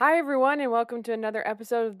Hi, everyone, and welcome to another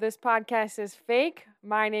episode of This Podcast is Fake.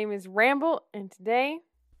 My name is Ramble, and today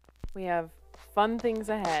we have fun things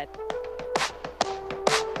ahead.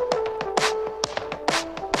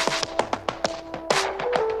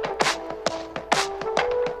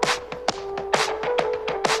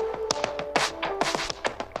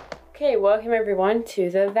 Okay, welcome everyone to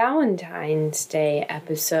the Valentine's Day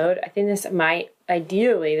episode. I think this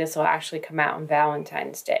will actually come out on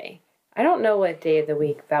Valentine's Day. I don't know what day of the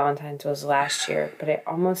week Valentine's was last year, but I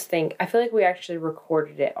feel like we actually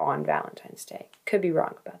recorded it on Valentine's Day. Could be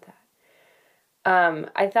wrong about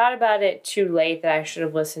that. I thought about it too late that I should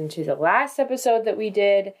have listened to the last episode that we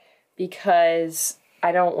did because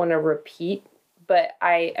I don't want to repeat, but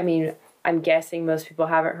I'm guessing most people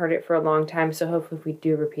haven't heard it for a long time, so hopefully if we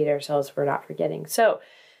do repeat ourselves, we're not forgetting. So,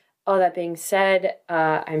 all that being said,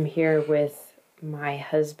 I'm here with my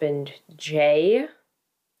husband, Jay.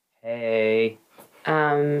 Hey.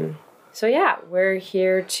 So yeah, we're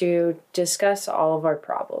here to discuss all of our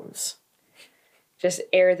problems. Just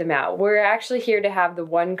air them out. We're actually here to have the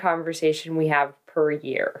one conversation we have per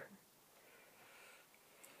year.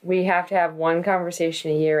 We have to have one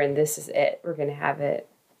conversation a year, and this is it. We're going to have it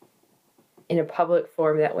in a public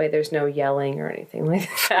forum. That way there's no yelling or anything like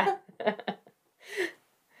that.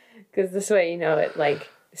 Because this way, it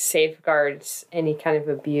safeguards any kind of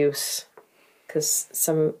abuse. Because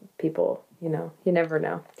some people, you never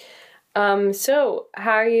know. So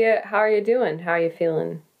how are you doing? How are you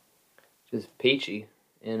feeling? Just peachy,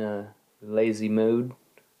 in a lazy mood.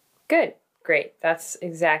 Good. Great. That's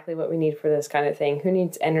exactly what we need for this kind of thing. Who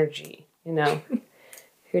needs energy, Who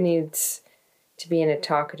needs to be in a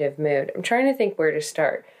talkative mood? I'm trying to think where to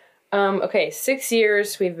start. Okay, 6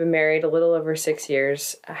 years we've been married, a little over 6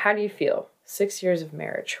 years. How do you feel? 6 years of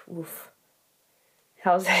marriage. Oof.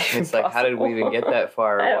 How's that even It's like, possible? how did we even get that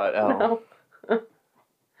far? I don't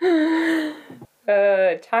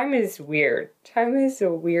know. Time is weird. Time is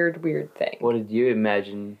a weird thing. What did you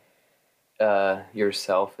imagine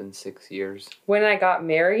yourself in 6 years? When I got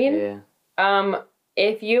married? Yeah.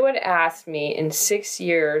 If you had asked me in 6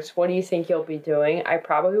 years, what do you think you'll be doing? I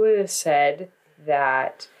probably would have said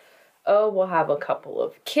that, we'll have a couple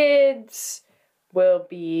of kids.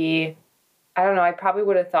 I don't know, I probably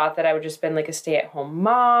would have thought that I would just been like a stay-at-home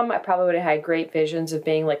mom. I probably would have had great visions of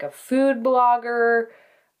being like a food blogger.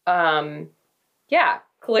 Yeah,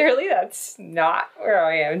 clearly that's not where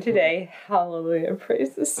I am today. Hallelujah,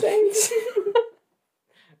 praise the saints.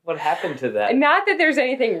 What happened to that? Not that there's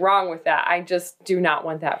anything wrong with that. I just do not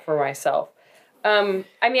want that for myself. I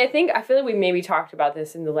feel like we maybe talked about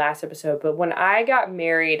this in the last episode, but when I got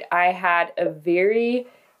married, I had a very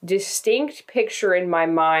distinct picture in my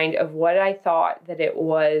mind of what I thought that it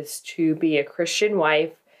was to be a Christian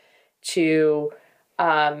wife, to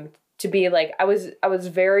be like, I was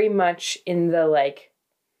very much in the like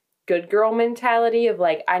good girl mentality of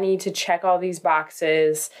like, I need to check all these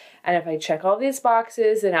boxes, and if I check all these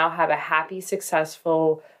boxes, then I'll have a happy,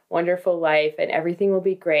 successful, wonderful life, and everything will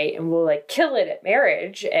be great, and we'll like kill it at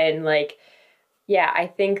marriage. And like, yeah, I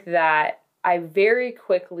think that I very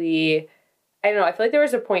quickly, I don't know, I feel like there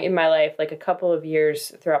was a point in my life, like a couple of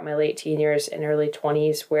years throughout my late teen years and early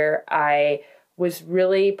 20s, where I was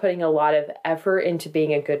really putting a lot of effort into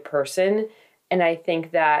being a good person. And I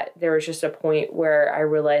think that there was just a point where I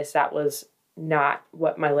realized that was not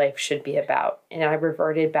what my life should be about. And I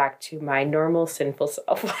reverted back to my normal sinful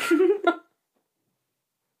self,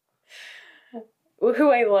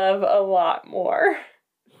 who I love a lot more.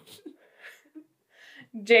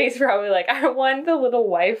 Jay's probably like, I want the little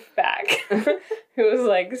wife back who was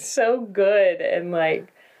like so good. And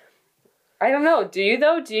like, I don't know. Do you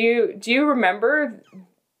though? Do you remember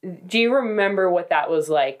what that was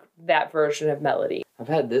like, that version of Melody? I've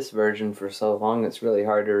had this version for so long, it's really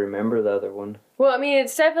hard to remember the other one. Well, I mean,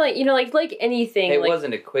 it's definitely, like anything. It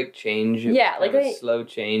wasn't a quick change. It was kind of a slow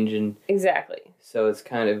change. And exactly. So it's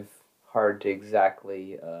kind of hard to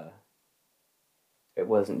exactly, it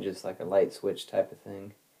wasn't just like a light switch type of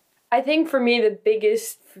thing. I think for me, the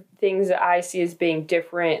biggest things that I see as being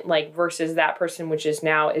different, like, versus that person, which is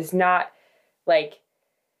now, is not, like,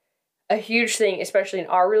 a huge thing, especially in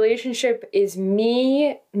our relationship, is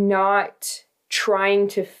me not trying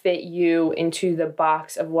to fit you into the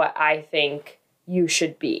box of what I think you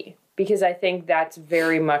should be. Because I think that's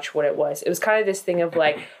very much what it was. It was kind of this thing of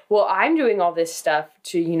like, well, I'm doing all this stuff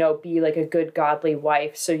to, be like a good, godly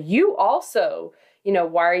wife. So you also,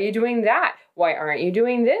 why are you doing that? Why aren't you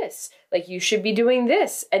doing this? Like, you should be doing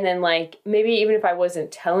this. And then, like, maybe even if I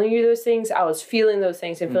wasn't telling you those things, I was feeling those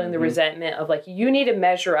things and feeling the resentment of, like, you need to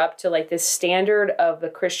measure up to, like, this standard of the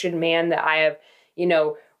Christian man that I have,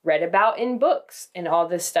 read about in books and all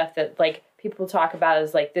this stuff that like people talk about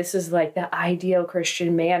as like, this is like the ideal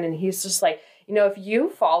Christian man. And he's just like, you know, if you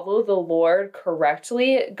follow the Lord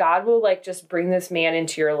correctly, God will like just bring this man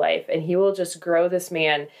into your life and he will just grow this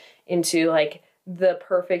man into like the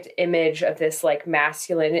perfect image of this like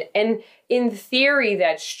masculine. And in theory,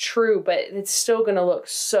 that's true, but it's still going to look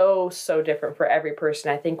so different for every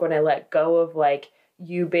person. I think when I let go of like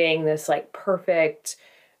you being this like perfect,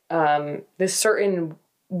 this certain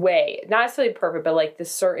way, not necessarily perfect, but like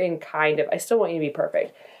this certain kind of, I still want you to be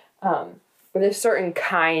perfect. But this certain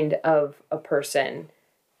kind of a person.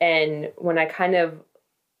 And when I kind of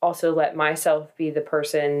also let myself be the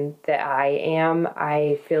person that I am,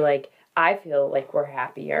 I feel like we're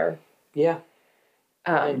happier. Yeah.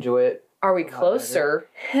 I enjoy it. Are we closer?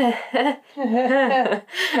 I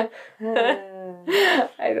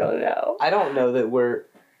don't know. I don't know that we're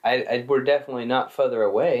definitely not further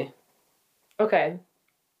away. Okay.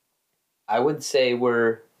 I would say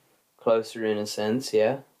we're closer in a sense,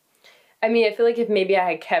 yeah. I mean, I feel like if maybe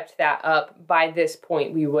I had kept that up, by this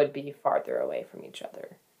point we would be farther away from each other.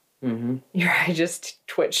 Mm-hmm. Your eye just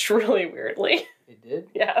twitched really weirdly. It did?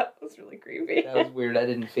 Yeah, it was really creepy. That was weird. I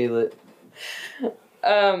didn't feel it.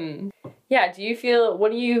 Yeah, do you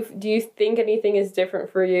think anything is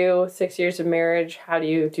different for you, 6 years of marriage? How do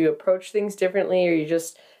you approach things differently, or you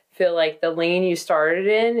just feel like the lane you started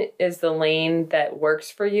in is the lane that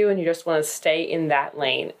works for you and you just want to stay in that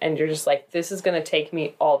lane and you're just like, this is going to take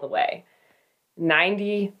me all the way.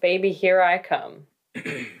 90, baby, here I come.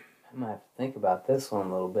 I might have to think about this one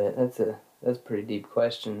a little bit. That's a pretty deep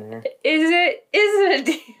question there. Is it a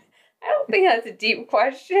deep? I don't think that's a deep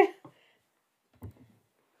question.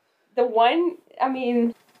 This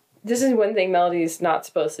is one thing Melody's not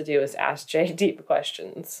supposed to do, is ask Jay deep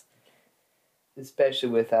questions. Especially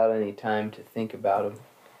without any time to think about them.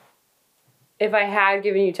 If I had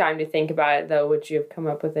given you time to think about it, though, would you have come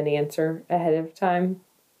up with an answer ahead of time?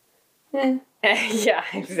 Yeah,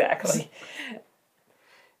 exactly.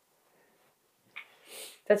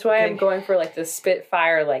 That's why I'm going for like the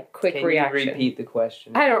spitfire, like quick reaction. Can you repeat the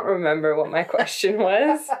question? I don't remember what my question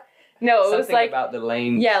was. No, it was like about the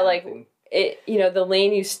lane. Yeah, something. like it. You know, the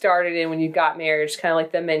lane you started in when you got married. Just kind of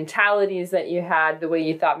like the mentalities that you had, the way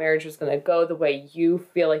you thought marriage was going to go, the way you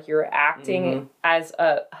feel like you're acting as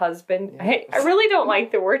a husband. Yeah. I really don't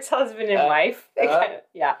like the words husband and wife.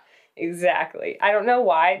 Yeah, exactly. I don't know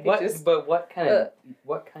why. But what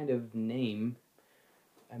kind of name?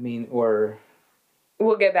 I mean, or.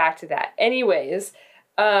 We'll get back to that. Anyways,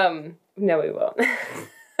 no, we won't.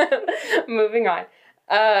 Moving on.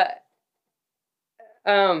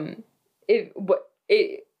 You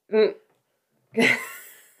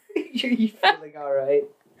feeling all right?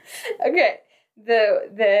 Okay.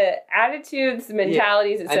 The attitudes, the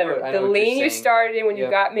mentalities, etc. The lane you started in when you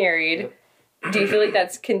got married. Yep. Do you feel like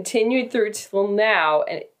that's continued through till now?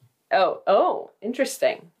 And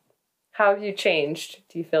interesting. How have you changed?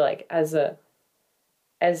 Do you feel like as the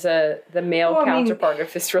male counterpart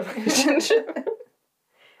of this relationship?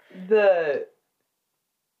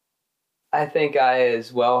 I think I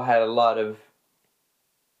as well had a lot of,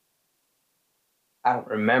 I don't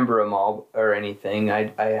remember them all or anything.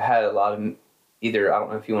 I had a lot of either, I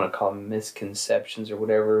don't know if you want to call them misconceptions or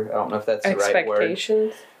whatever. I don't know if that's the right word.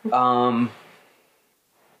 Expectations?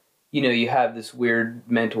 You have this weird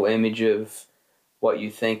mental image of what you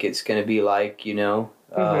think it's going to be like, and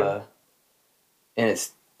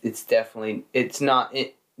it's definitely, it's not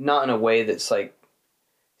in a way that's like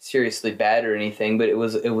seriously bad or anything, but it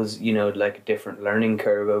was like a different learning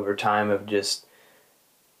curve over time of just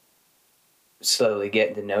slowly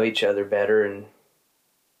getting to know each other better. And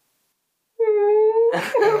do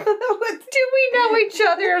we know each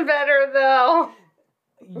other better though?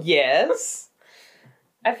 Yes.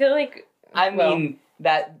 I feel like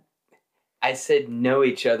that I said know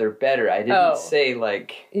each other better. I didn't say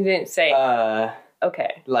like you didn't say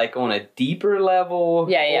okay, like on a deeper level.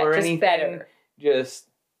 Yeah, or just anything. Better. Just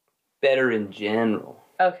better in general.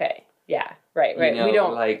 Okay. Yeah. Right. We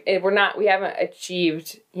don't like we haven't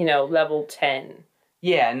achieved level 10.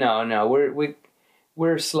 Yeah. No.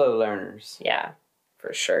 We're slow learners. Yeah,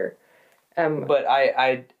 for sure. But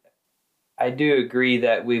I do agree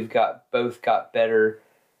that we've both got better.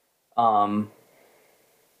 I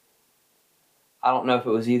don't know if it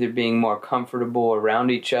was either being more comfortable around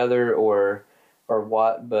each other or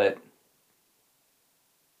what, but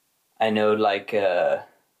I know like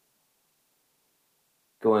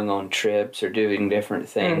going on trips or doing different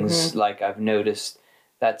things, like I've noticed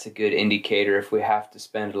that's a good indicator if we have to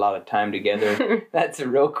spend a lot of time together. That's a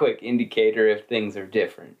real quick indicator if things are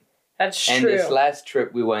different. That's And true. this last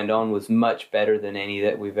trip we went on was much better than any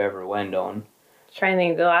that we've ever went on. Trying to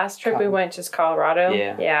think, the last trip we went to Colorado.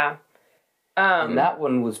 Yeah. Yeah. And that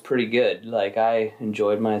one was pretty good. Like, I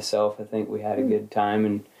enjoyed myself. I think we had a good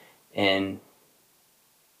time, and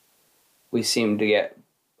we seemed to get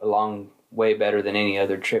along way better than any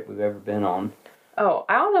other trip we've ever been on. Oh,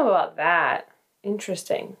 I don't know about that.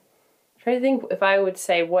 Interesting. I'm trying to think if I would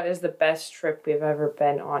say what is the best trip we've ever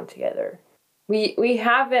been on together. We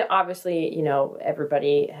haven't, obviously, you know,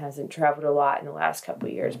 everybody hasn't traveled a lot in the last couple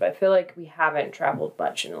of years, but I feel like we haven't traveled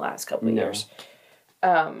much in the last couple of years.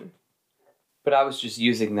 But I was just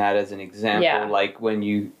using that as an example. Yeah. Like, when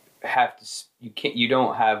you have to, you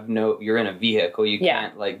don't have you're in a vehicle. You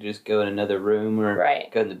can't, like, just go in another room or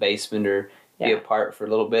go in the basement or be apart for a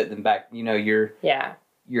little bit, then back, you know, you're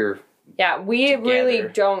we together. really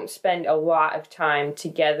don't spend a lot of time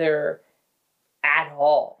together at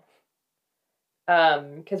all.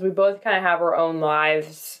 Because we both kind of have our own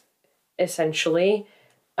lives, essentially.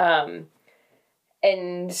 That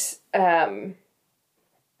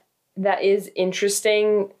is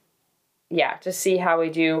interesting, to see how we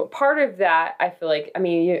do. Part of that, I feel like, I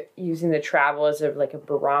mean, using the travel as a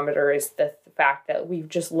barometer is the fact that we've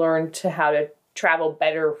just learned how to travel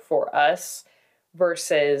better for us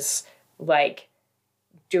versus, like,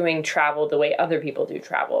 doing travel the way other people do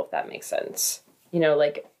travel, if that makes sense. You know,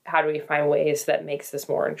 like, how do we find ways that makes this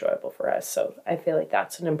more enjoyable for us? So I feel like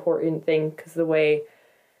that's an important thing, because although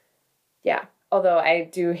I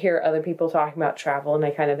do hear other people talking about travel and I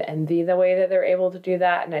kind of envy the way that they're able to do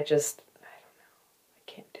that. And I don't know. I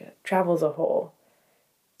can't do it. Travel's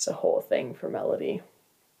it's a whole thing for Melody.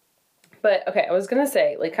 But okay, I was going to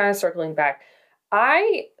say, like, kind of circling back,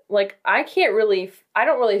 I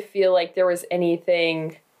don't really feel like there was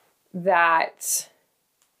anything that,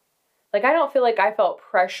 like, I don't feel like I felt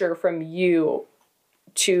pressure from you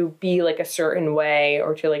to be, like, a certain way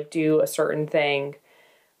or to, like, do a certain thing,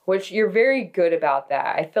 which you're very good about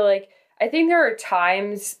that. I think there are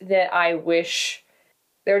times that I'm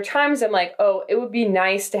like, oh, it would be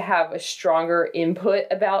nice to have a stronger input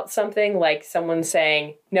about something, like someone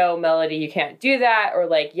saying, no, Melody, you can't do that, or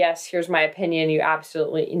like, yes, here's my opinion, you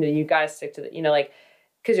absolutely, you gotta stick to the, like,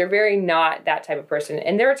 because you're very not that type of person.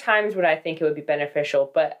 And there are times when I think it would be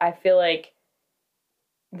beneficial, but I feel like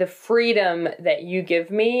the freedom that you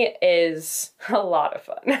give me is a lot of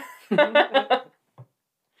fun.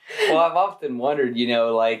 Well, I've often wondered,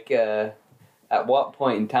 like, at what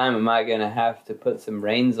point in time am I going to have to put some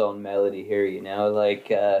reins on Melody here,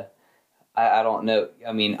 Like, I don't know.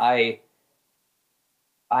 I mean,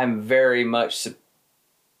 I'm very much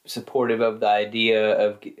supportive of the idea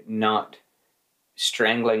of not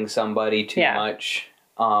strangling somebody too much,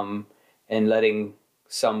 and letting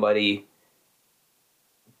somebody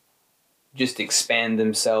just expand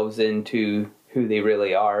themselves into who they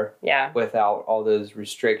really are, without all those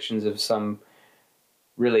restrictions of some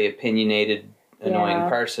really opinionated, annoying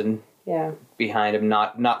person behind them,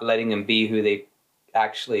 not letting them be who they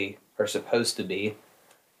actually are supposed to be.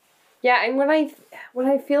 Yeah, and when I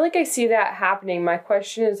feel like I see that happening, my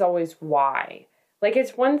question is always why. Like,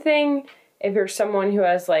 it's one thing if you're someone who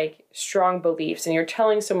has, like, strong beliefs and you're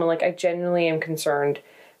telling someone, like, I genuinely am concerned,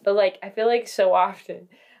 but, like, I feel like so often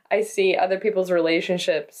I see other people's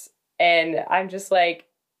relationships and I'm just like,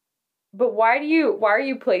 but why are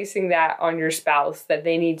you placing that on your spouse that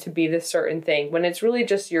they need to be this certain thing when it's really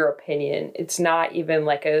just your opinion? It's not even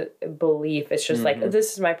like a belief. It's just like,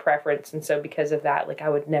 this is my preference. And so because of that, like, I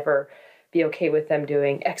would never be okay with them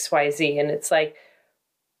doing X, Y, Z. And it's like,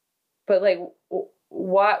 but like,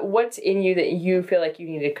 what's in you that you feel like you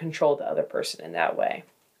need to control the other person in that way?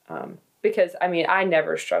 Because I mean, I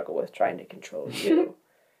never struggle with trying to control you.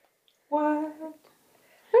 What?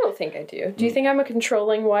 I don't think I do. Do you think I'm a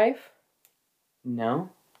controlling wife? No.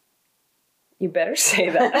 You better say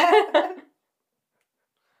that.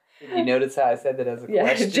 Did you notice how I said that as a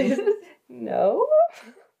question? No.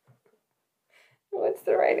 What's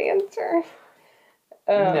the right answer?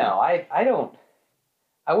 No, I don't.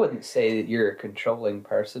 I wouldn't say that you're a controlling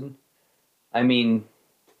person. I mean,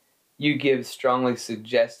 you give strongly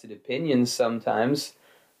suggested opinions sometimes,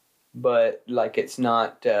 but, like, it's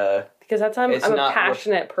not... because I'm a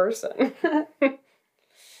passionate person.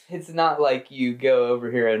 It's not like you go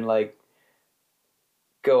over here and, like,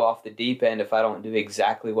 go off the deep end if I don't do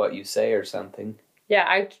exactly what you say or something.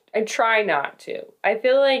 Yeah, I try not to. I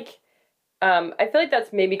feel like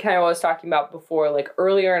that's maybe kind of what I was talking about before. Like,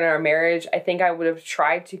 earlier in our marriage, I think I would have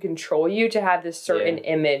tried to control you to have this certain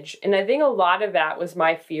image. And I think a lot of that was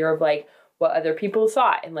my fear of, like, what other people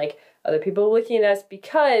thought and, like, other people looking at us,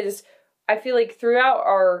 because I feel like throughout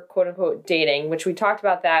our quote unquote dating, which we talked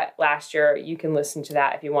about that last year, you can listen to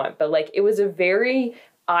that if you want, but like it was a very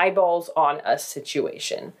eyeballs on us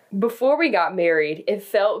situation. Before we got married, it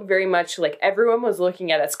felt very much like everyone was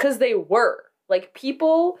looking at us because they were. Like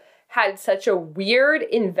people had such a weird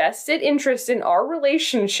invested interest in our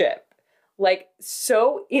relationship, like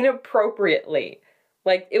so inappropriately.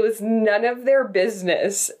 Like it was none of their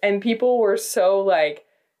business. And people were so like,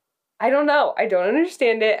 I don't know. I don't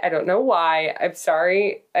understand it. I don't know why. I'm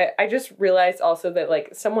sorry. I just realized also that like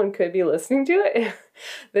someone could be listening to it.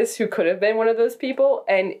 This who could have been one of those people.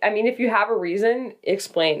 And I mean, if you have a reason,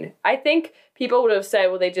 explain. I think people would have said,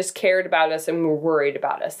 well, they just cared about us and were worried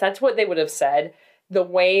about us. That's what they would have said. The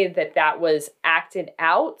way that that was acted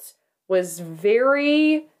out was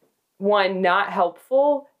very, one, not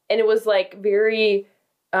helpful. And it was like very...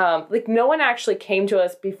 like no one actually came to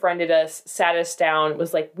us, befriended us, sat us down,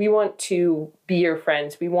 was like, we want to be your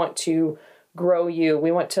friends. We want to grow you.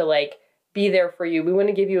 We want to like be there for you. We want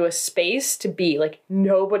to give you a space to be. Like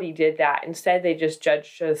nobody did that. Instead, they just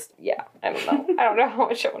judged us. Yeah, I don't know. I don't know how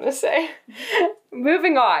much I want to say.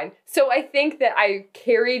 Moving on. So I think that I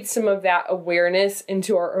carried some of that awareness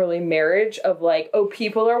into our early marriage of like, oh,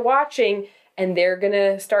 people are watching and they're going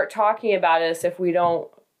to start talking about us if we don't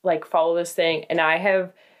like follow this thing. And I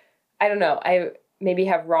don't know, I maybe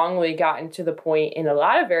have wrongly gotten to the point in a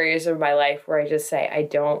lot of areas of my life where I just say, I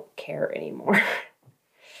don't care anymore.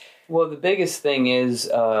 Well, the biggest thing is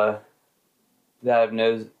that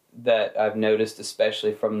I've noticed,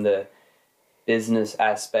 especially from the business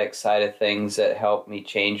aspect side of things that helped me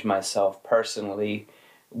change myself personally,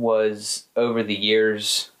 was over the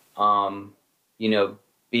years,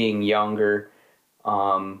 being younger,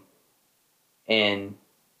 and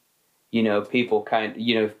people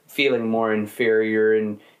feeling more inferior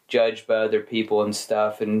and judged by other people and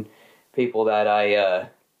stuff, and people that I,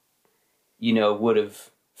 would have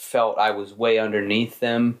felt I was way underneath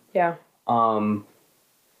them. Yeah. I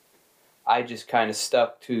just kind of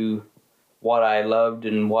stuck to what I loved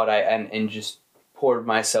and what and just poured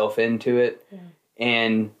myself into it. Yeah.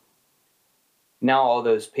 And now all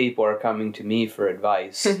those people are coming to me for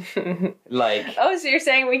advice. Like, oh, so you're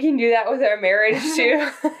saying we can do that with our marriage too?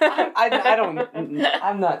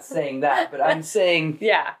 I'm not saying that, but I'm saying...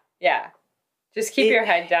 Yeah. Just keep your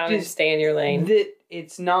head down and stay in your lane. That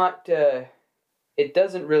it's not... it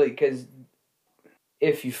doesn't really... Because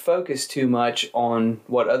if you focus too much on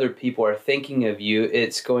what other people are thinking of you,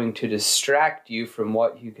 it's going to distract you from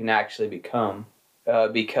what you can actually become.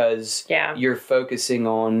 Because you're focusing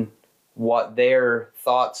on what their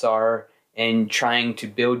thoughts are and trying to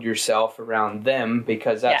build yourself around them,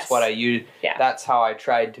 because that's what I used. Yeah. That's how I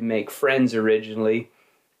tried to make friends originally.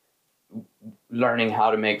 Learning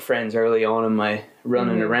how to make friends early on in my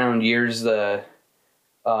running around years,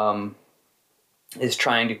 is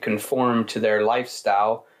trying to conform to their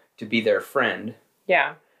lifestyle to be their friend.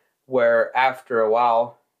 Yeah. Where after a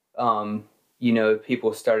while,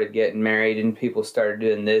 people started getting married and people started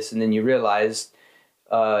doing this, and then you realized,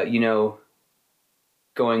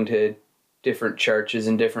 going to different churches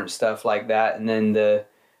and different stuff like that, and then the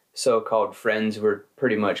so-called friends were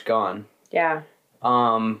pretty much gone. Yeah.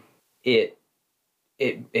 It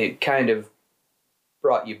kind of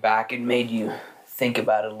brought you back and made you think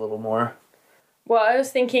about it a little more. Well, I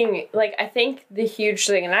was thinking, like, I think the huge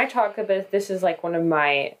thing, and I talk about this is like one of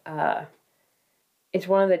my, it's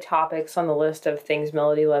one of the topics on the list of things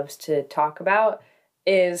Melody loves to talk about,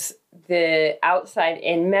 is the outside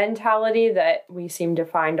in mentality that we seem to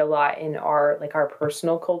find a lot in our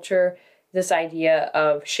personal culture. This idea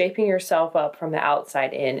of shaping yourself up from the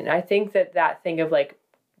outside in. And I think that thing of like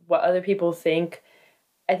what other people think,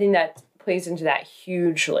 I think that plays into that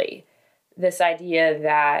hugely. This idea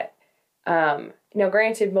that,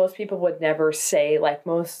 granted, most people would never say, like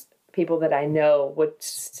most people that I know would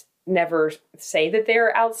never say that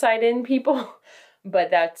they're outside in people, but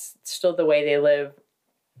that's still the way they live.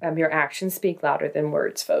 Your actions speak louder than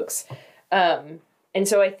words, folks. And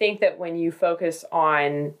so I think that when you focus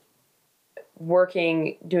on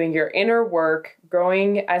working, doing your inner work,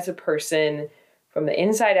 growing as a person from the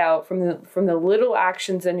inside out, from the little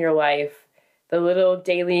actions in your life, the little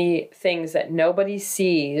daily things that nobody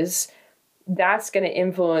sees, that's going to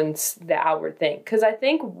influence the outward thing. Because I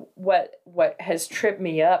think what has tripped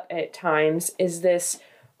me up at times is this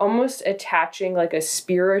almost attaching like a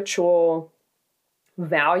spiritual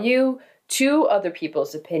value to other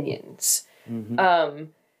people's opinions.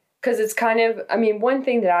 Because it's kind of, one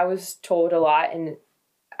thing that I was told a lot, and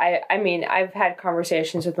I've had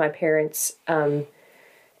conversations with my parents in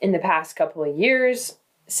the past couple of years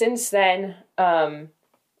since then,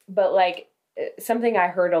 but like something I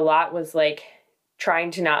heard a lot was like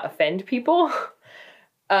trying to not offend people.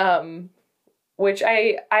 Which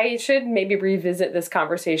I should maybe revisit this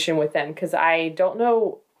conversation with them because I don't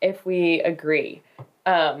know if we agree.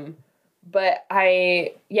 But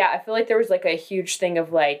I feel like there was like a huge thing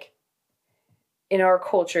of like, in our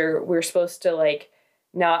culture, we're supposed to like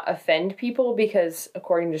not offend people because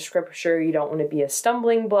according to scripture, you don't want to be a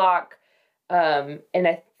stumbling block. And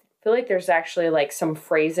I feel like there's actually like some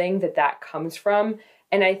phrasing that comes from.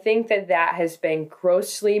 And I think that has been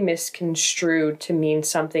grossly misconstrued to mean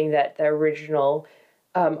something that the original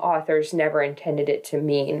authors never intended it to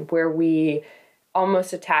mean, where we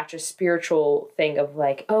almost attach a spiritual thing of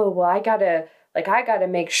like, oh, well, I gotta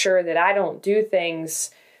make sure that I don't do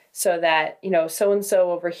things so that,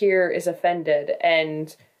 so-and-so over here is offended.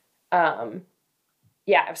 And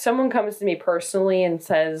if someone comes to me personally and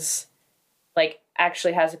says, like,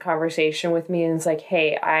 actually has a conversation with me and is like,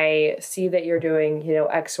 hey, I see that you're doing,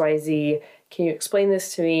 XYZ. Can you explain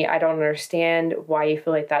this to me? I don't understand why you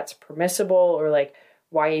feel like that's permissible, or like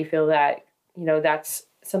why you feel that, that's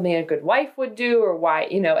something a good wife would do, or why,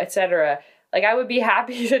 etc. Like, I would be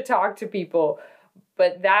happy to talk to people,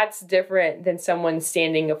 but that's different than someone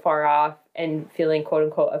standing afar off and feeling quote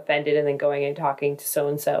unquote offended and then going and talking to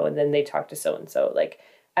so-and-so and then they talk to so-and-so. Like,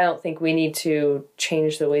 I don't think we need to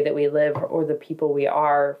change the way that we live or the people we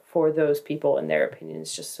are for those people and their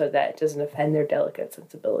opinions just so that it doesn't offend their delicate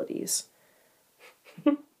sensibilities.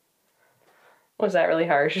 Was that really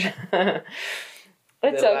harsh? It's the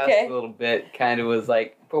okay. Last little bit kind of was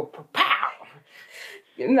like, pow, pow, pow.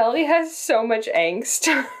 Melly has so much angst.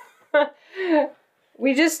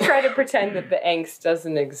 We just try to pretend that the angst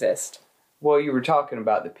doesn't exist. Well, you were talking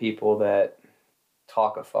about the people that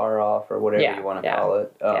talk afar off or whatever you want to call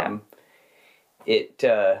it.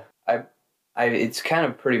 It's kind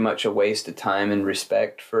of pretty much a waste of time and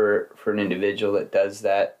respect for an individual that does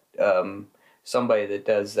that. Somebody that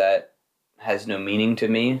does that has no meaning to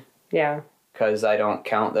me. Yeah. Because I don't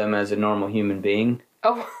count them as a normal human being.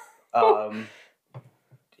 Oh.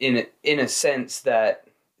 In a sense that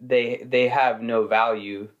they have no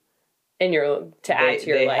value add to your life.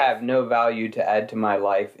 They have no value to add to my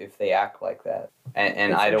life if they act like that.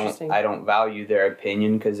 And I don't value their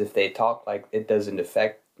opinion, because if they talk like, it doesn't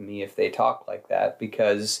affect me if they talk like that,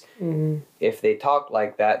 because if they talk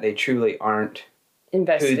like that, they truly aren't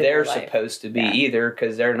invested who they're supposed to be either,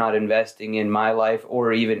 because they're not investing in my life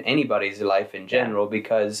or even anybody's life in general,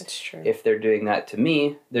 because if they're doing that to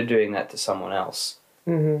me, they're doing that to someone else.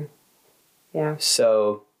 Mm-hmm. Yeah.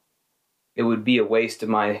 So it would be a waste of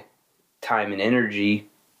my time and energy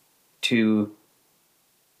to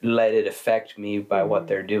let it affect me by what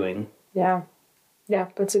they're doing. Yeah. Yeah,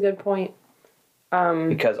 that's a good point.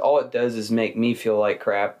 Because all it does is make me feel like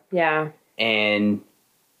crap. Yeah. And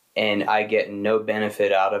I get no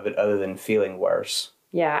benefit out of it other than feeling worse.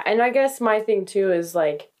 Yeah, and I guess my thing too is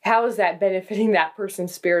like, how is that benefiting that person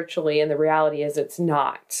spiritually? And the reality is it's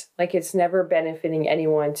not. Like, it's never benefiting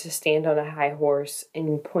anyone to stand on a high horse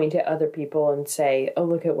and point at other people and say, oh,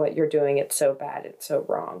 look at what you're doing. It's so bad. It's so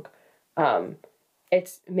wrong.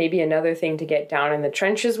 It's maybe another thing to get down in the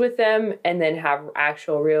trenches with them and then have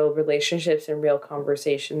actual real relationships and real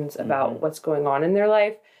conversations about what's going on in their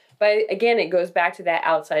life. But again, it goes back to that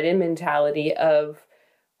outside-in mentality of,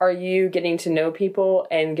 are you getting to know people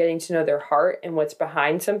and getting to know their heart and what's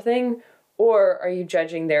behind something? Or are you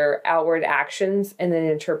judging their outward actions and then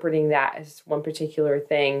interpreting that as one particular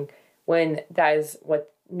thing when that is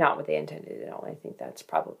not what they intended at all? I think that's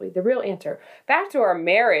probably the real answer. Back to our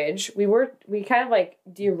marriage, we kind of like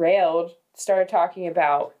derailed, started talking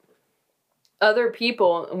about other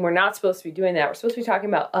people, and we're not supposed to be doing that. We're supposed to be talking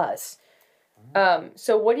about us.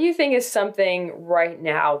 So what do you think is something right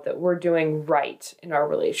now that we're doing right in our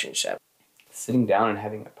relationship? Sitting down and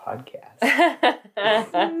having a podcast.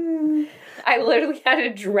 I literally had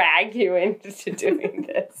to drag you into doing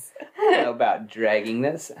this. I don't know about dragging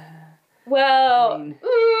this. Well,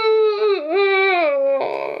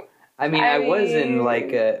 I was in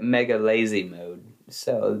like a mega lazy mode,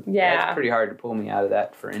 so that's pretty hard to pull me out of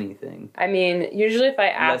that for anything. I mean, usually if I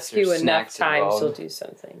ask you enough times, you'll do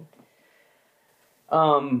something.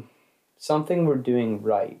 Something we're doing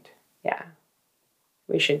right. Yeah.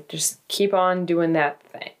 We should just keep on doing that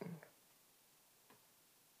thing.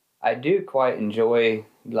 I do quite enjoy,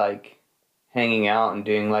 like, hanging out and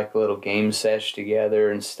doing, like, a little game sesh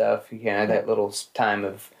together and stuff. You can have that little time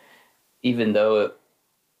of, even though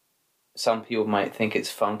some people might think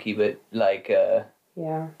it's funky, but, like,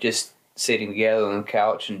 just sitting together on the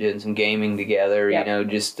couch and doing some gaming together,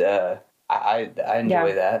 I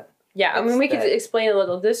enjoy that. Yeah, I mean, we could explain a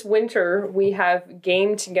little. This winter, we have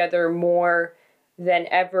gamed together more than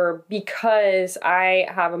ever because I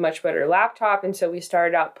have a much better laptop, and so we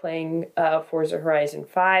started out playing Forza Horizon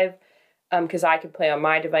 5 because I could play on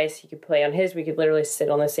my device, he could play on his. We could literally sit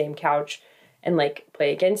on the same couch and, like,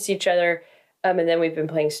 play against each other. And then we've been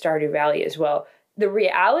playing Stardew Valley as well. The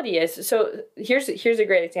reality is, so here's a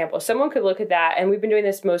great example. Someone could look at that, and we've been doing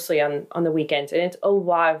this mostly on the weekends, and it's a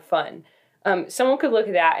lot of fun. Someone could look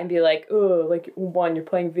at that and be like, oh, like, one, you're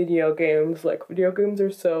playing video games. Like, video games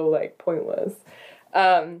are so, like, pointless.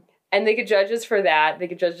 And they could judge us for that. They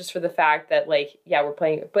could judge us for the fact that, like, yeah, we're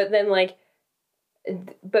playing. But then, like,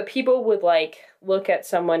 but people would, like, look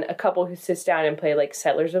at a couple who sits down and play, like,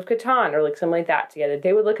 Settlers of Catan or, like, something like that together.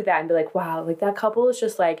 They would look at that and be like, wow, like, that couple is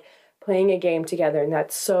just, like, playing a game together, and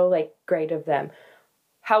that's so, like, great of them.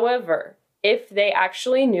 However, if they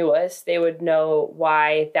actually knew us, they would know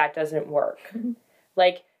why that doesn't work.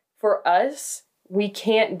 Like, for us, we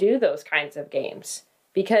can't do those kinds of games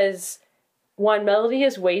because, one, Melody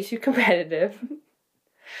is way too competitive.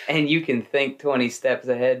 And you can think 20 steps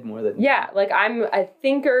ahead more than... Yeah, like, I'm a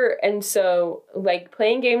thinker, and so, like,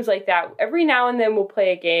 playing games like that, every now and then we'll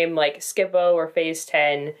play a game like Skippo or Phase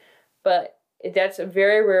 10, but that's a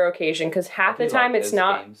very rare occasion because half the time it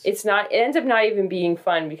ends up not even being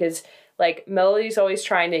fun because, like, Melody's always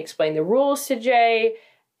trying to explain the rules to Jay,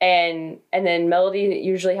 and then Melody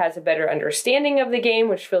usually has a better understanding of the game,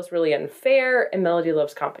 which feels really unfair, and Melody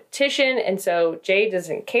loves competition, and so Jay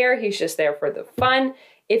doesn't care. He's just there for the fun.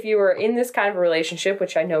 If you are in this kind of a relationship,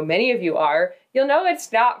 which I know many of you are, you'll know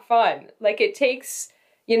it's not fun. Like, it takes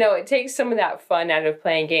some of that fun out of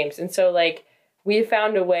playing games, and so, like, we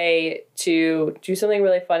found a way to do something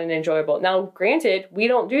really fun and enjoyable. Now, granted, we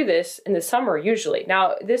don't do this in the summer usually.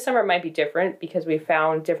 Now, this summer might be different because we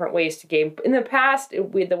found different ways to game. In the past, the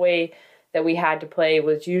way that we had to play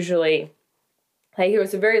was usually, like, it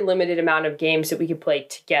was a very limited amount of games that we could play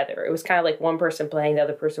together. It was kind of like one person playing, the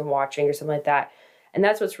other person watching or something like that. And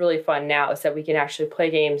that's what's really fun now is that we can actually play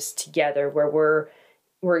games together where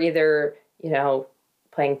we're either,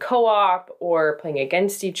 playing co-op or playing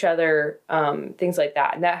against each other, things like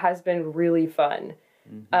that. And that has been really fun.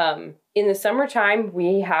 Mm-hmm. In the summertime,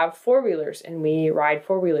 we have four-wheelers and we ride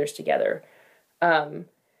four-wheelers together. And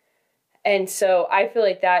so I feel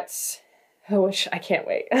like I can't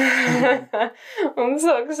wait. I'm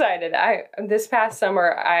so excited. This past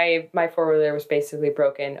summer, my four-wheeler was basically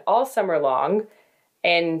broken all summer long.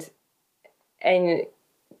 And I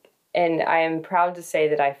am proud to say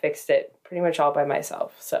that I fixed it pretty much all by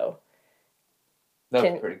myself. So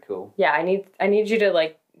that's pretty cool. Yeah, I need you to,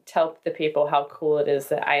 like, tell the people how cool it is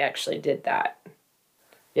that I actually did that.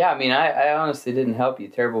 Yeah, I mean, I honestly didn't help you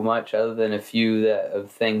terrible much other than a few of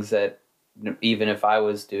things that even if I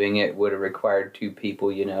was doing it would have required two people,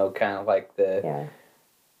 kind of like the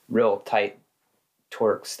real tight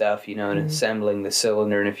torque stuff, and assembling the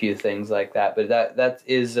cylinder and a few things like that. But that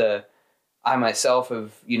is I myself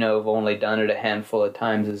have only done it a handful of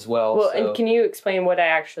times as well. Well, and can you explain what I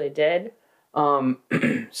actually did? So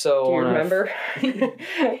do you remember?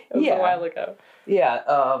 It was a while ago.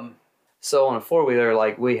 Yeah. So on a four-wheeler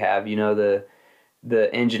like we have, the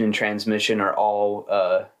engine and transmission are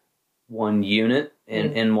all one unit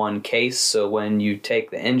in one case. So when you take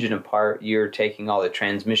the engine apart, you're taking all the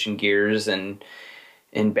transmission gears and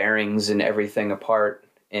bearings and everything apart,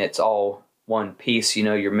 and it's all one piece,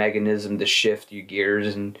 your mechanism to shift your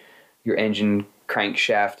gears and your engine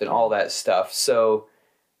crankshaft and all that stuff. So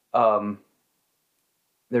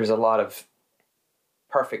there's a lot of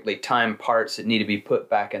perfectly timed parts that need to be put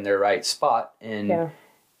back in their right spot, and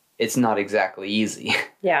it's not exactly easy.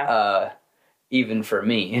 Yeah. Even for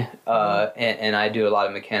me. And I do a lot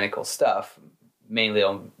of mechanical stuff, mainly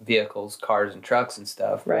on vehicles, cars, and trucks and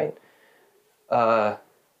stuff. Right. Yeah,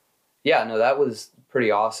 no, that was pretty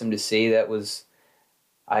awesome to see.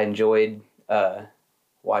 I enjoyed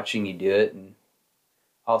watching you do it, and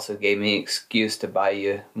also gave me an excuse to buy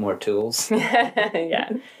you more tools.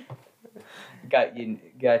 Yeah. Got you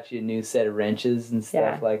a new set of wrenches and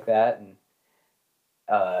stuff like that, and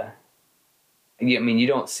I mean, you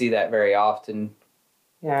don't see that very often.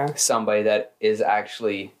 Yeah. Somebody that is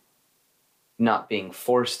actually not being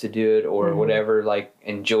forced to do it or whatever, like,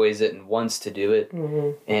 enjoys it and wants to do it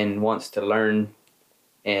and wants to learn.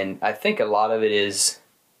 And I think a lot of it is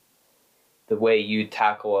the way you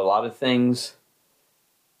tackle a lot of things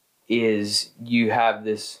is you have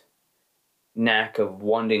this knack of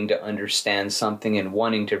wanting to understand something and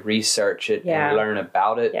wanting to research it and learn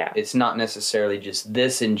about it. Yeah. It's not necessarily just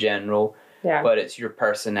this in general, but it's your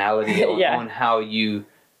personality on how you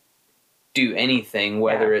do anything,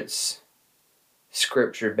 whether it's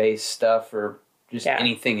scripture-based stuff or just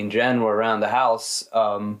anything in general around the house,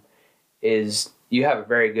 is you have a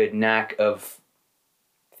very good knack of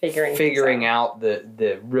figuring out the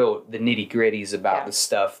nitty-gritties about the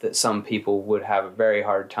stuff that some people would have a very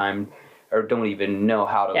hard time or don't even know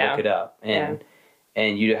how to look it up.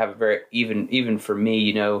 And you have a very, even for me,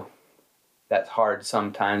 you know, that's hard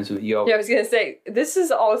sometimes. I was going to say, this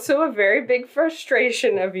is also a very big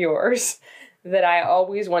frustration of yours, that I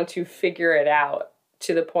always want to figure it out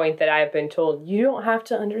to the point that I've been told, you don't have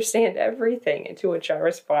to understand everything. And to which I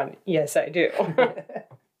respond, yes, I do.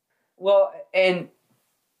 Well, and,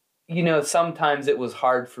 you know, sometimes it was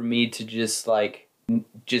hard for me to just let you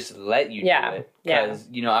do it. Because,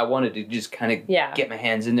 you know, I wanted to just kind of get my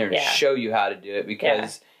hands in there and show you how to do it,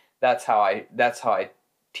 because that's how I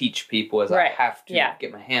teach people, is I have to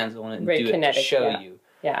get my hands on it and do it to show you.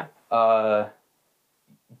 Yeah.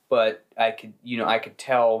 But I could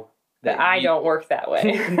tell that I don't work that way.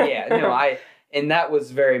 And that was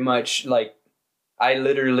very much like, I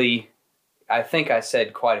think I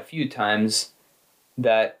said quite a few times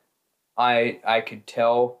that I could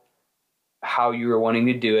tell how you were wanting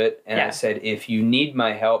to do it. And I said, if you need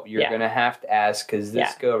my help, you're going to have to ask, because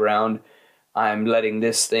this go around, I'm letting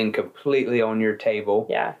this thing completely on your table.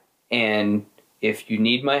 Yeah. And if you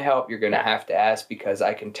need my help, you're going to have to ask, because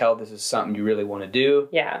I can tell this is something you really want to do.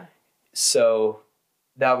 Yeah. So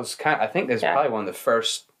that was I think that's probably one of the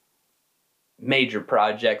first major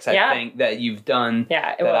projects I think that you've done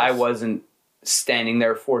I wasn't standing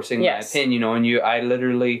there forcing my opinion on you. I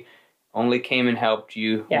literally only came and helped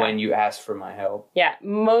you when you asked for my help. Yeah.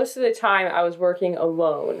 Most of the time I was working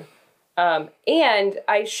alone. And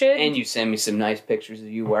you send me some nice pictures of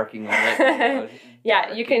you working on it. You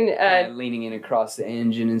know, you can kind of leaning in across the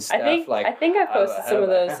engine and stuff. I think I posted some of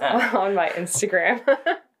those on my Instagram.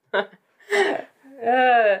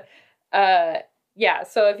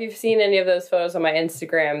 So if you've seen any of those photos on my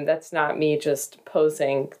Instagram, that's not me just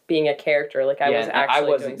posing, being a character. Like, I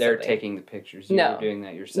wasn't there taking the pictures. You were doing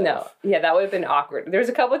that yourself. No. Yeah, that would have been awkward. There's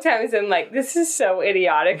a couple of times I'm like, this is so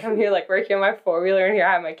idiotic. I'm here like working on my 4-wheeler, and here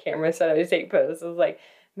I have my camera set up to take photos. I was like,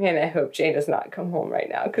 man, I hope Jane does not come home right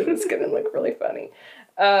now, because it's going to look really funny.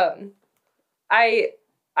 I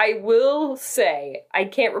will say, I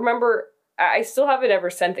can't remember, I still haven't ever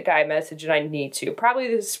sent the guy a message, and I need to. Probably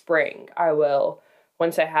this spring I will,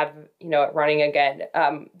 once I have, it running again.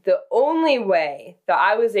 The only way that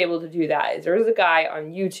I was able to do that is there was a guy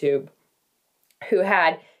on YouTube who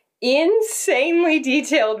had insanely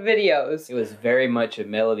detailed videos. It was very much a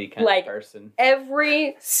Melody kind of person.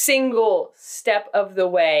 Every single step of the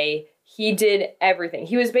way, he did everything.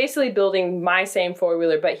 He was basically building my same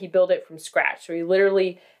 4-wheeler, but he built it from scratch. So he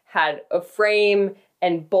literally had a frame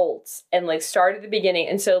and bolts and started at the beginning.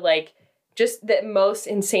 And so just the most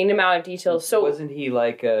insane amount of details. So wasn't he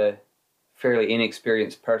like a fairly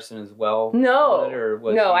inexperienced person as well? No,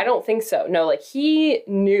 I don't think so. No, he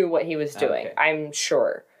knew what he was doing. Okay. I'm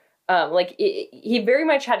sure. He very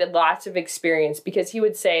much had lots of experience, because he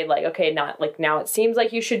would say okay, not now it seems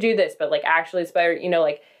like you should do this, but actually it's better,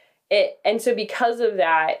 it. And so because of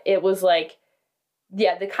that, it was the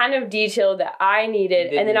kind of detail that I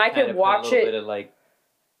needed, and then I could watch it. Bit of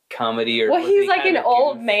comedy, or he's an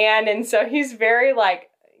old man, and so he's very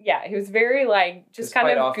he was very just kind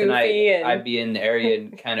of goofy. And I'd be in the area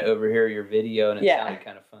and kind of overhear your video, and it sounded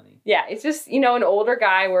kind of funny. Yeah, it's just an older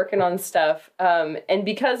guy working on stuff, and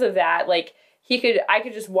because of that, I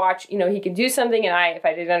could just watch. He could do something, and if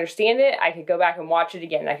I didn't understand it, I could go back and watch it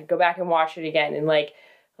again. I could go back and watch it again, and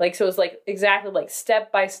so it was exactly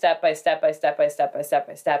step by step by step by step by step by step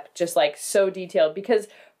by step, just so detailed. Because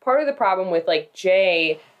part of the problem with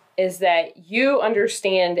Jay is that you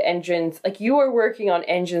understand engines, you were working on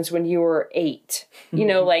engines when you were 8,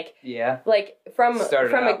 from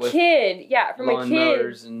a kid,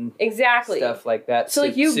 and exactly stuff like that. So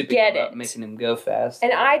you get it, making them go fast.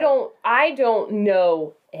 And I don't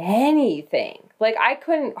know anything. I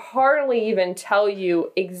couldn't hardly even tell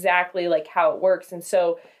you exactly how it works, and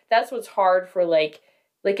so that's what's hard for it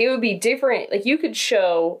would be different. You could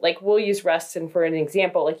show we'll use Rustin for an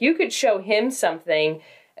example. You could show him something.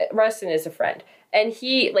 Rustin is a friend, and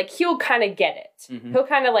he'll kind of get it. Mm-hmm. He'll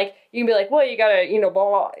kind of you can be well, you gotta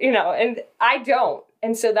blah, and I don't,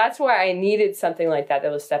 and so that's why I needed something like that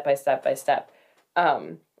was step by step by step.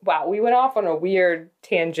 Wow, we went off on a weird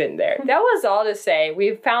tangent there. That was all to say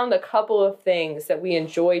we've found a couple of things that we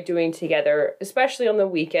enjoy doing together, especially on the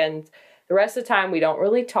weekends. The rest of the time we don't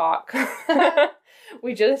really talk.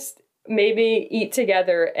 We just maybe eat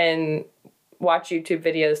together and watch YouTube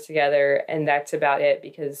videos together, and that's about it,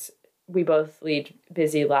 because we both lead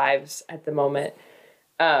busy lives at the moment.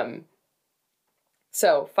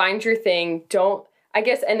 So find your thing. Don't, I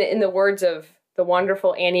guess, and in the words of the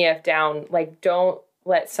wonderful Annie F. Down, like, don't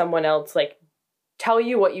let someone else, like, tell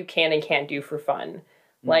you what you can and can't do for fun.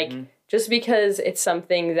 Like, just because it's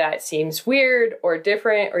something that seems weird or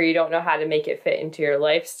different, or you don't know how to make it fit into your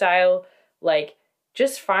lifestyle, like,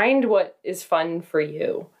 just find what is fun for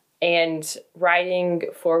you. And riding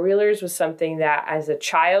four-wheelers was something that as a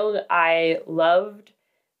child I loved,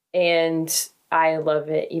 and I love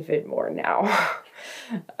it even more now.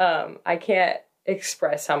 I can't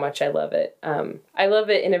express how much I love it. I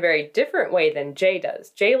love it in a very different way than Jay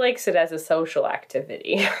does. Jay likes it as a social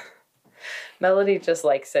activity. Melody just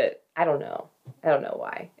likes it. I don't know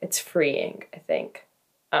why. It's freeing, I think.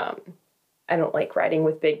 I don't like riding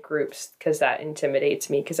with big groups because that intimidates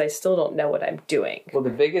me because I still don't know what I'm doing. Well, the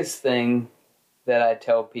biggest thing that I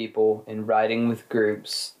tell people in riding with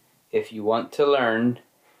groups, if you want to learn,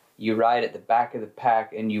 you ride at the back of the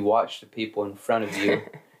pack and you watch the people in front of you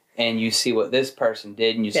and you see what this person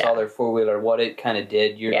did and you saw their four-wheeler, what it kind of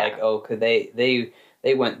did. You're like, oh, could they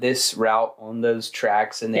went this route on those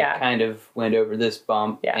tracks and they kind of went over this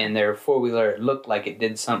bump and their four-wheeler looked like it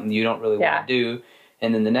did something you don't really want to do.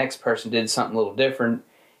 And then the next person did something a little different.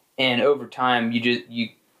 And over time, you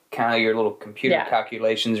kind of, your little computer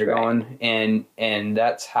calculations are going. And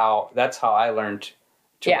that's how I learned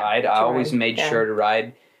to ride. I always made sure to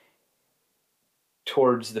ride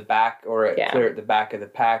towards the back or clear at the back of the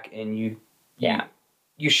pack. And you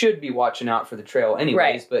should be watching out for the trail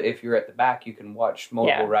anyways. But if you're at the back, you can watch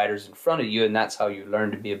multiple riders in front of you. And that's how you learn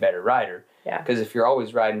to be a better rider. Because if you're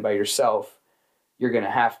always riding by yourself, you're going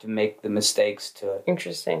to have to make the mistakes to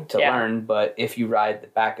learn. But if you ride the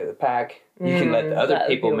back of the pack, you can let the other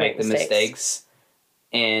people make the mistakes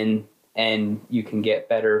and you can get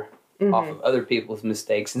better off of other people's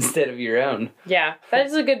mistakes instead of your own. Yeah, that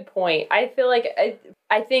is a good point. I feel like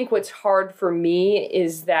I think what's hard for me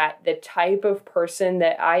is that the type of person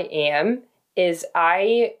that I am is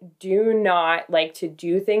I do not like to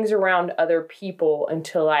do things around other people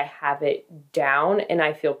until I have it down and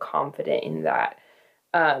I feel confident in that.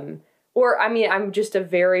 Or, I mean, I'm just a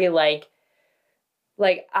very, like,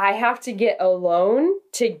 I have to get alone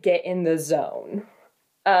to get in the zone.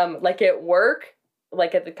 Like, at work,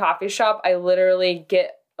 like, at the coffee shop, I literally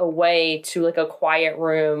get away to, like, a quiet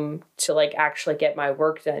room to, like, actually get my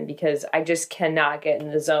work done because I just cannot get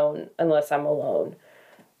in the zone unless I'm alone.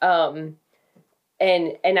 And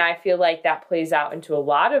I feel like that plays out into a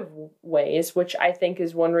lot of ways, which I think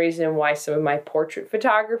is one reason why some of my portrait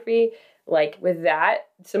photography, like with that,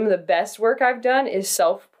 some of the best work I've done is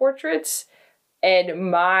self-portraits,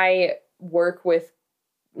 and my work with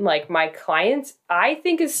like my clients, I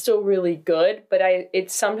think is still really good, but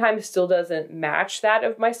it sometimes still doesn't match that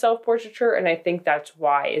of my self-portraiture. And I think that's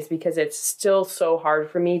why, is because it's still so hard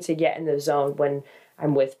for me to get in the zone when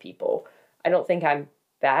I'm with people. I don't think I'm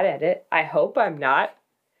bad at it. I hope I'm not.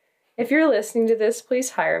 If you're listening to this,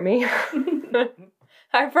 please hire me.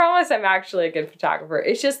 I promise I'm actually a good photographer.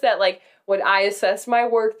 It's just that, like, when I assess my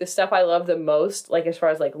work, the stuff I love the most, like as far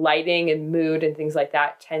as like lighting and mood and things like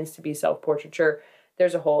that, tends to be self-portraiture.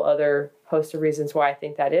 There's a whole other host of reasons why I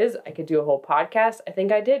think that is. I could do a whole podcast. I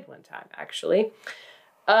think I did one time, actually.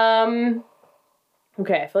 Okay,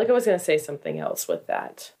 I feel like I was going to say something else with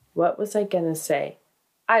that. What was I going to say?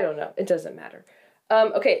 I don't know. It doesn't matter.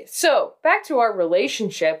 Okay, so back to our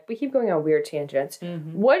relationship. We keep going on weird tangents.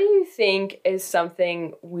 What do you think is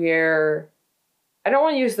something where, I don't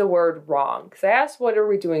want to use the word wrong, because I asked what are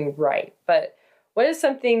we doing right, but what is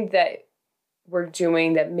something that we're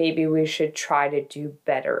doing that maybe we should try to do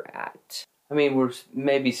better at? I mean, we're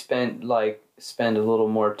maybe spend a little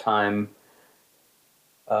more time,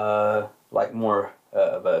 like more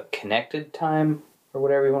of a connected time, or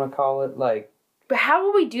whatever you want to call it, like. But how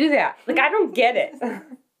will we do that? Like, I don't get it.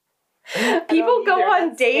 People go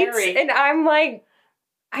on dates, and I'm like,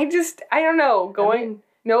 I don't know.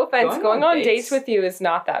 No offense, going on dates with you is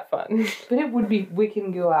not that fun. But it would be, we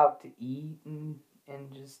can go out to eat and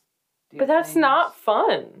just do But that's things. not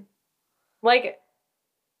fun. Like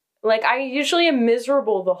I usually am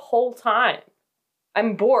miserable the whole time.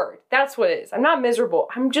 I'm bored. That's what it is. I'm not miserable.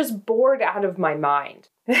 I'm just bored out of my mind.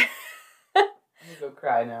 I'm gonna go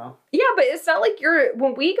cry now. Yeah, but it's not like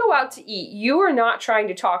when we go out to eat, you are not trying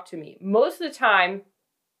to talk to me. Most of the time,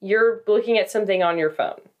 you're looking at something on your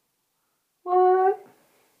phone. What?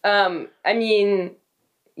 I mean,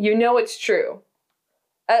 you know it's true.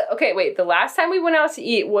 Okay, wait, the last time we went out to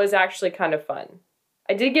eat was actually kind of fun.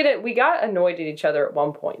 We got annoyed at each other at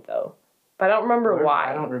one point, though. But I don't remember why.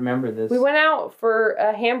 I don't remember this. We went out for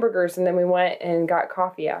hamburgers, and then we went and got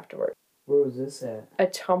coffee afterwards. Where was this at?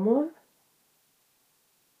 Ottumwa?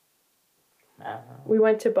 We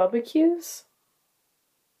went to barbecues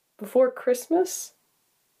before Christmas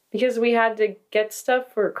because we had to get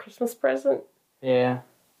stuff for a Christmas present. Yeah.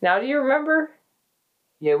 Now do you remember?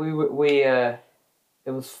 Yeah,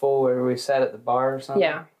 it was full where we sat at the bar or something.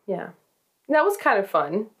 Yeah, yeah. That was kind of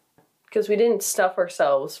fun because we didn't stuff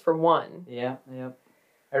ourselves for one. Yeah, yep.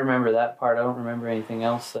 I remember that part. I don't remember anything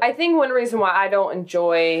else. I think one reason why I don't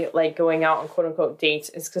enjoy like going out on quote unquote dates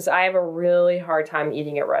is because I have a really hard time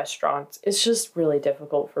eating at restaurants. It's just really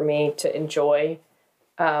difficult for me to enjoy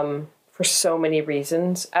for so many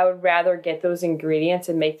reasons. I would rather get those ingredients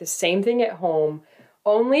and make the same thing at home,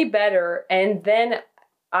 only better, and then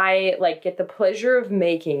I like get the pleasure of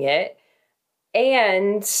making it,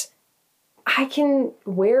 and I can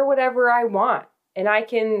wear whatever I want. And I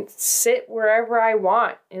can sit wherever I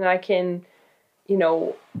want, and I can,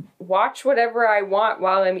 watch whatever I want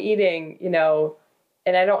while I'm eating,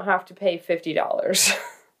 and I don't have to pay $50.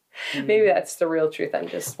 Maybe that's the real truth. I'm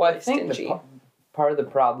just I think stingy. Part of the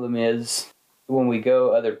problem is when we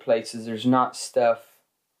go other places, there's not stuff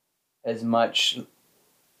as much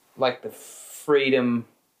like the freedom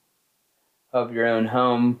of your own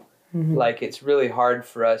home. Mm-hmm. Like, it's really hard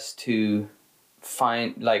for us to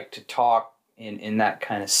to talk in that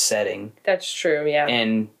kind of setting. That's true, yeah.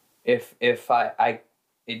 And if it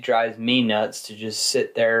drives me nuts to just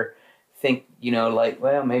sit there, think,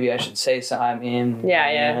 well, maybe I should say something.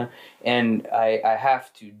 Yeah. And I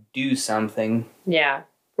have to do something. Yeah.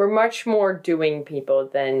 We're much more doing people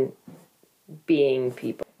than being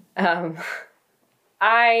people. I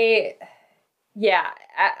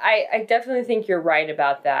definitely think you're right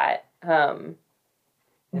about that. But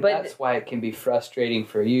that's why it can be frustrating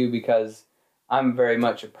for you, because I'm very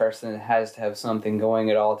much a person that has to have something going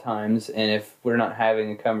at all times, and if we're not having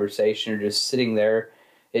a conversation or just sitting there,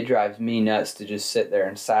 it drives me nuts to just sit there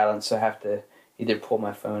in silence. So I have to either pull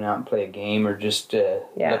my phone out and play a game or just look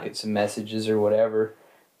at some messages or whatever.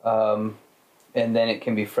 And then it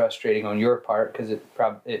can be frustrating on your part because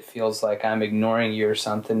it feels like I'm ignoring you or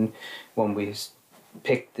something when we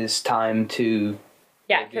pick this time to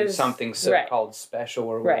do something so-called special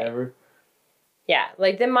or whatever. Right. Yeah,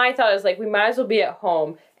 like then my thought is like we might as well be at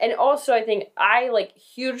home. And also I think I like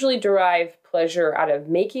hugely derive pleasure out of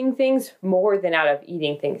making things more than out of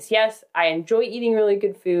eating things. Yes, I enjoy eating really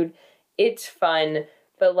good food. It's fun,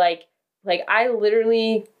 but like I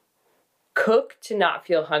literally cook to not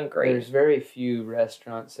feel hungry. There's very few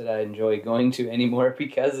restaurants that I enjoy going to anymore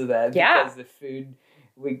because of that. Yeah. Because the food,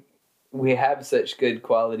 we have such good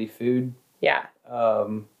quality food. Yeah.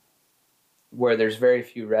 Where there's very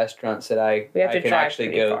few restaurants that I can actually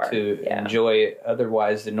go to enjoy.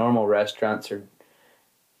 Otherwise, the normal restaurants are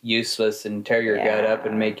useless and tear your gut up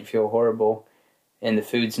and make you feel horrible. And the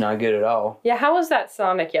food's not good at all. Yeah, how was that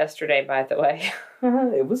Sonic yesterday, by the way?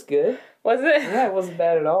 It was good. Was it? Yeah, it wasn't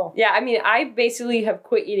bad at all. Yeah, I mean, I basically have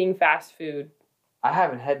quit eating fast food. I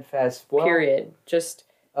haven't had fast food. Period. Just,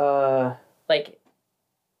 I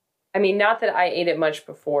mean, not that I ate it much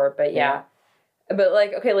before, but yeah. But,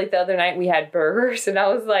 the other night we had burgers, and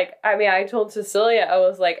I was like, I told Cecilia, I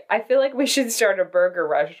was like, I feel like we should start a burger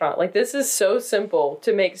restaurant. Like, this is so simple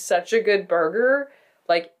to make such a good burger.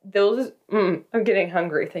 Like, those, I'm getting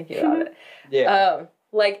hungry thinking about it. Yeah.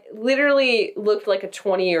 Literally looked like a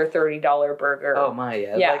 $20 or $30 burger. Oh, my,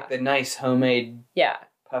 yeah. Like the nice homemade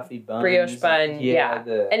puffy buns. Brioche bun,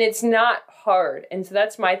 and it's not hard. And so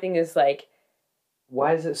that's my thing is, like...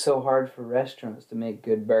 Why is it so hard for restaurants to make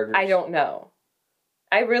good burgers? I don't know.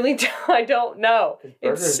 I really don't. I don't know.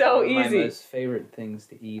 It's so easy. One of my most favorite things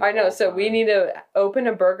to eat. I know. So we need to open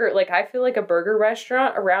a burger. Like, I feel like a burger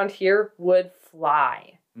restaurant around here would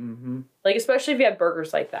fly. Mm-hmm. Like, especially if you had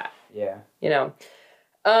burgers like that. Yeah.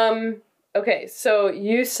 Okay, so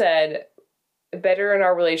you said better in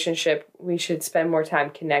our relationship, we should spend more time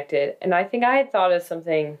connected. And I think I had thought of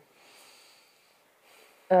something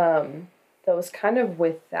that was kind of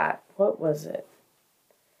with that. What was it?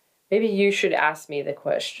 Maybe you should ask me the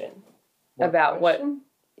question.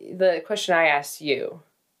 The question I asked you.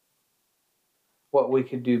 What we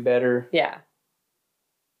could do better? Yeah.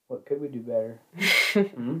 What could we do better?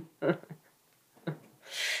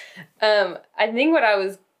 I think what I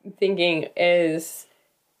was thinking is...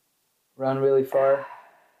 Run really far?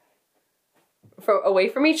 Away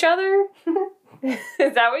from each other? Is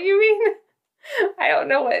that what you mean? I don't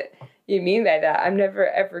know what you mean by that. I'm never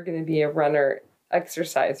ever going to be a runner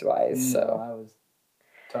exercise-wise, so... I was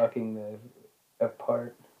talking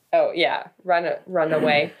apart. Oh, yeah. Run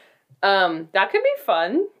away. That could be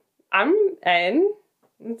fun. I'm in.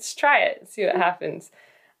 Let's try it. See what happens.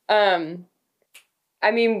 We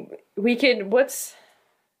could...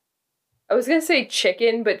 I was gonna say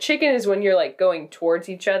chicken, but chicken is when you're like going towards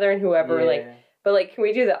each other and whoever like. But like, can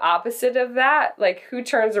we do the opposite of that? Like, who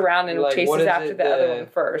turns around and Like, chases after the other one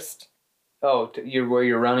first? Oh, where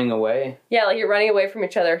you're running away? Yeah, like you're running away from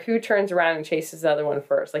each other. Who turns around and chases the other one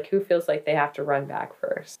first? Like, who feels like they have to run back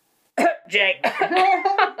first? Jake.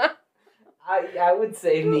 I would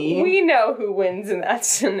say me. We know who wins in that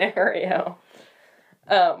scenario.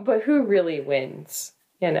 But who really wins?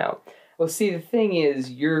 You know. Well, see, the thing is,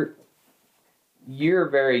 you're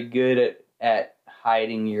very good at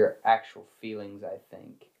hiding your actual feelings, I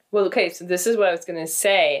think. Well, okay, so this is what I was going to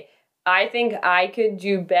say. I think I could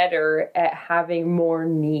do better at having more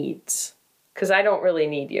needs. Because I don't really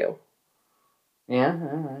need you. Yeah,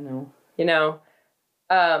 I know. You know?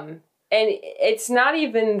 And it's not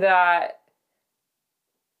even that...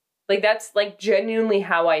 Like, that's, like, genuinely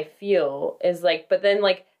how I feel. Is, like, but then,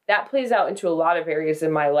 like, that plays out into a lot of areas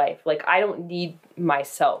in my life. Like, I don't need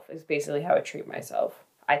myself, is basically how I treat myself,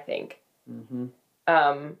 I think. Mm-hmm.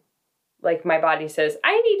 Like, my body says,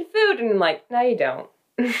 I need food. And I'm like, no, you don't.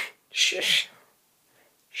 Shush.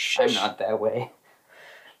 I'm not that way.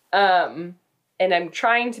 And I'm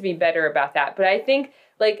trying to be better about that. But I think,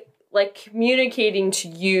 like communicating to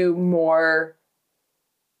you more...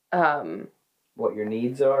 what your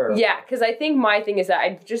needs are? Yeah, because I think my thing is that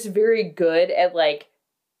I'm just very good at, like...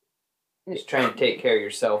 Just trying to take care of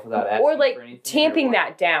yourself without asking or, like, for anything? tamping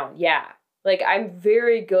that down, yeah. Like, I'm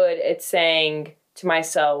very good at saying to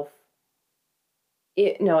myself,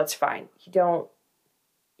 no, it's fine. You don't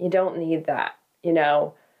need that, you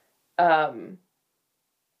know?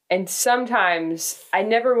 And sometimes I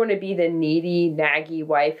never want to be the needy, naggy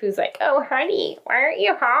wife who's like, oh, honey, why aren't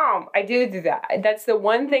you home? I do that. That's the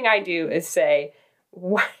one thing I do is say,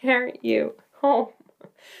 why aren't you home?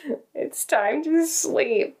 It's time to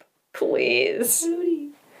sleep, please.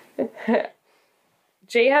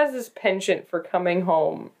 Jay has this penchant for coming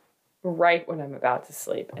home right when I'm about to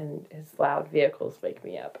sleep, and his loud vehicles wake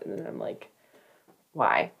me up. And then I'm like,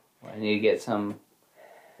 why? Well, I need to get some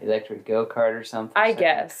electric go-kart or something. I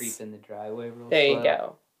guess. Creep in the driveway real slow. There you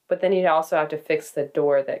go. But then you'd also have to fix the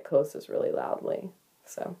door that closes really loudly.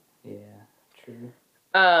 So. Yeah, true.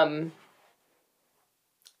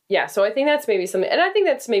 Yeah, so I think that's maybe something, and I think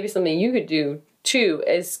that's maybe something you could do too,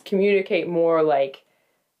 is communicate more like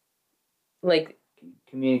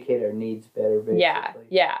communicate our needs better, basically.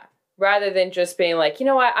 Yeah. Rather than just being like, you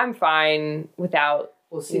know what, I'm fine without.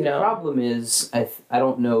 Well, see, the problem is, I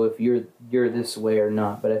don't know if you're this way or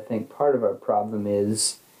not, but I think part of our problem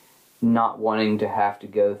is not wanting to have to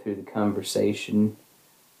go through the conversation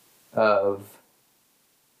of,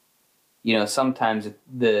 you know, sometimes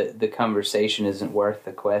the conversation isn't worth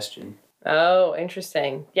the question. Oh,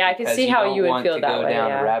 interesting. Yeah, I can see how you would feel that way. You don't want to go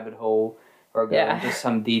down a rabbit hole or go into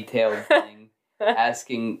some detailed thing,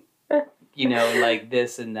 asking, you know, like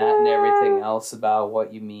this and that and everything else about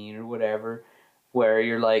what you mean or whatever. Where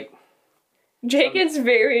you're like... Jake gets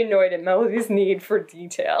very annoyed at Melody's need for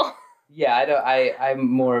detail. Yeah,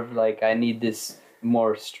 I'm more of like, I need this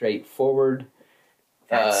more straightforward...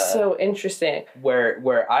 That's so interesting. Where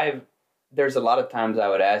there's a lot of times I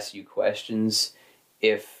would ask you questions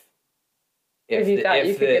if you thought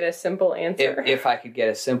you could get a simple answer. If I could get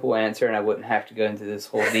a simple answer and I wouldn't have to go into this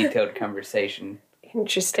whole detailed conversation.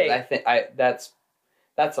 Interesting. I think that's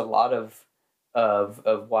a lot of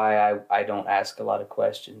why I don't ask a lot of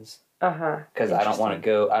questions. Because I don't want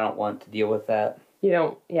to deal with that. You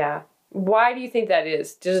don't, yeah. Why do you think that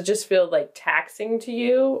is? Does it just feel like taxing to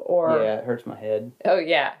you, or? Yeah, it hurts my head. Oh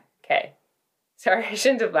yeah, okay. Sorry, I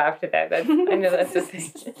shouldn't have laughed at that. I know that's the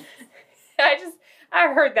thing.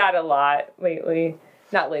 I heard that a lot lately.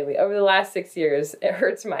 Not lately. Over the last 6 years, it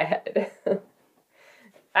hurts my head.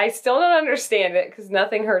 I still don't understand it because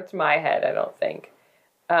nothing hurts my head, I don't think.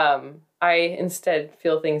 I instead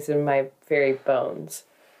feel things in my very bones.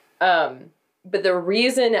 But the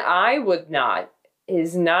reason I would not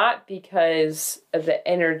is not because of the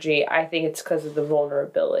energy. I think it's because of the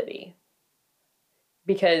vulnerability.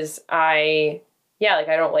 Because I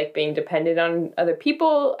don't like being dependent on other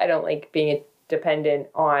people. I don't like being dependent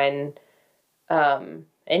on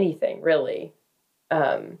anything, really.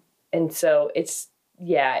 And so it's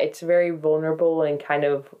very vulnerable and kind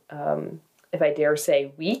of, if I dare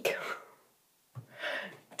say, weak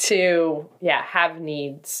to, have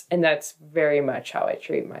needs. And that's very much how I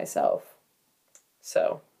treat myself.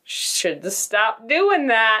 So, should just stop doing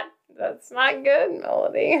that. That's not good,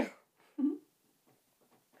 Melody.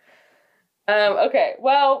 Okay,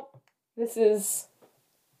 well, this is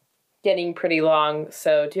getting pretty long.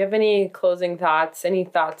 So, do you have any closing thoughts? Any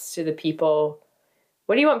thoughts to the people?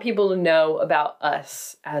 What do you want people to know about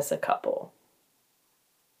us as a couple?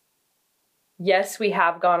 Yes, we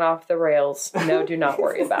have gone off the rails. No, do not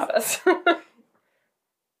worry about us.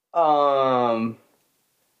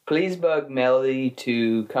 Please bug Melody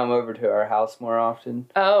to come over to our house more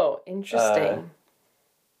often. Oh, interesting.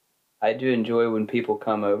 I do enjoy when people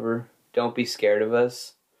come over. Don't be scared of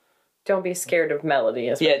us. Don't be scared of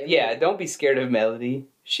Melody. Yeah. Don't be scared of Melody.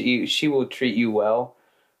 She will treat you well.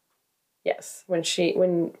 Yes, when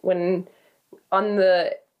on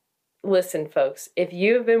the listen, folks. If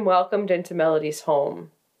you have been welcomed into Melody's home,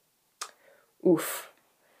 oof,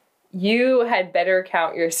 you had better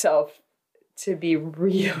count yourself to be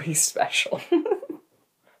really special,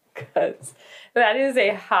 because that is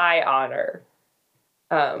a high honor.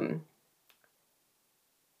 But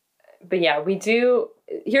yeah, we do.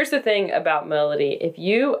 Here's the thing about Melody. If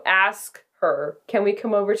you ask her, can we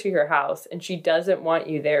come over to your house? And she doesn't want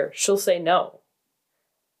you there, she'll say no.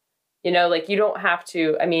 You know, like, you don't have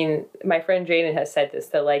to. I mean, my friend Jaden has said this,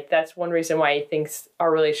 that, like, that's one reason why he thinks our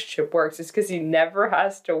relationship works, is because he never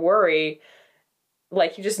has to worry.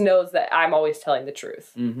 Like, he just knows that I'm always telling the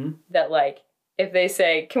truth. Mm-hmm. That, like, if they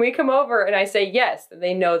say, can we come over? And I say yes, then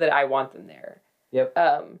they know that I want them there. Yep.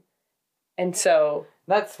 And so...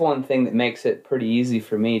 That's one thing that makes it pretty easy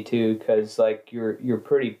for me, too, because, like, you're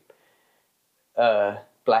pretty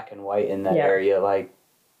black and white in that area. Like,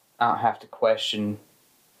 I don't have to question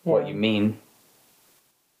what you mean.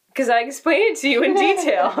 Because I explained it to you in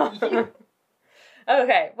detail.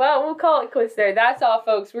 Okay, well, we'll call it quits there. That's all,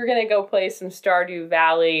 folks. We're going to go play some Stardew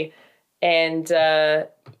Valley and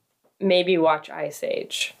maybe watch Ice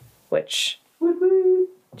Age, which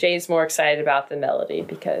Jay's more excited about than Melody,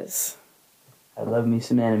 because... I love me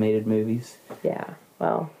some animated movies. Yeah,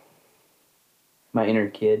 well... My inner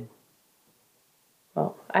kid.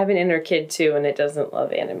 Well, I have an inner kid, too, and it doesn't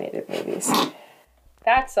love animated movies.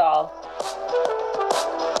 That's all.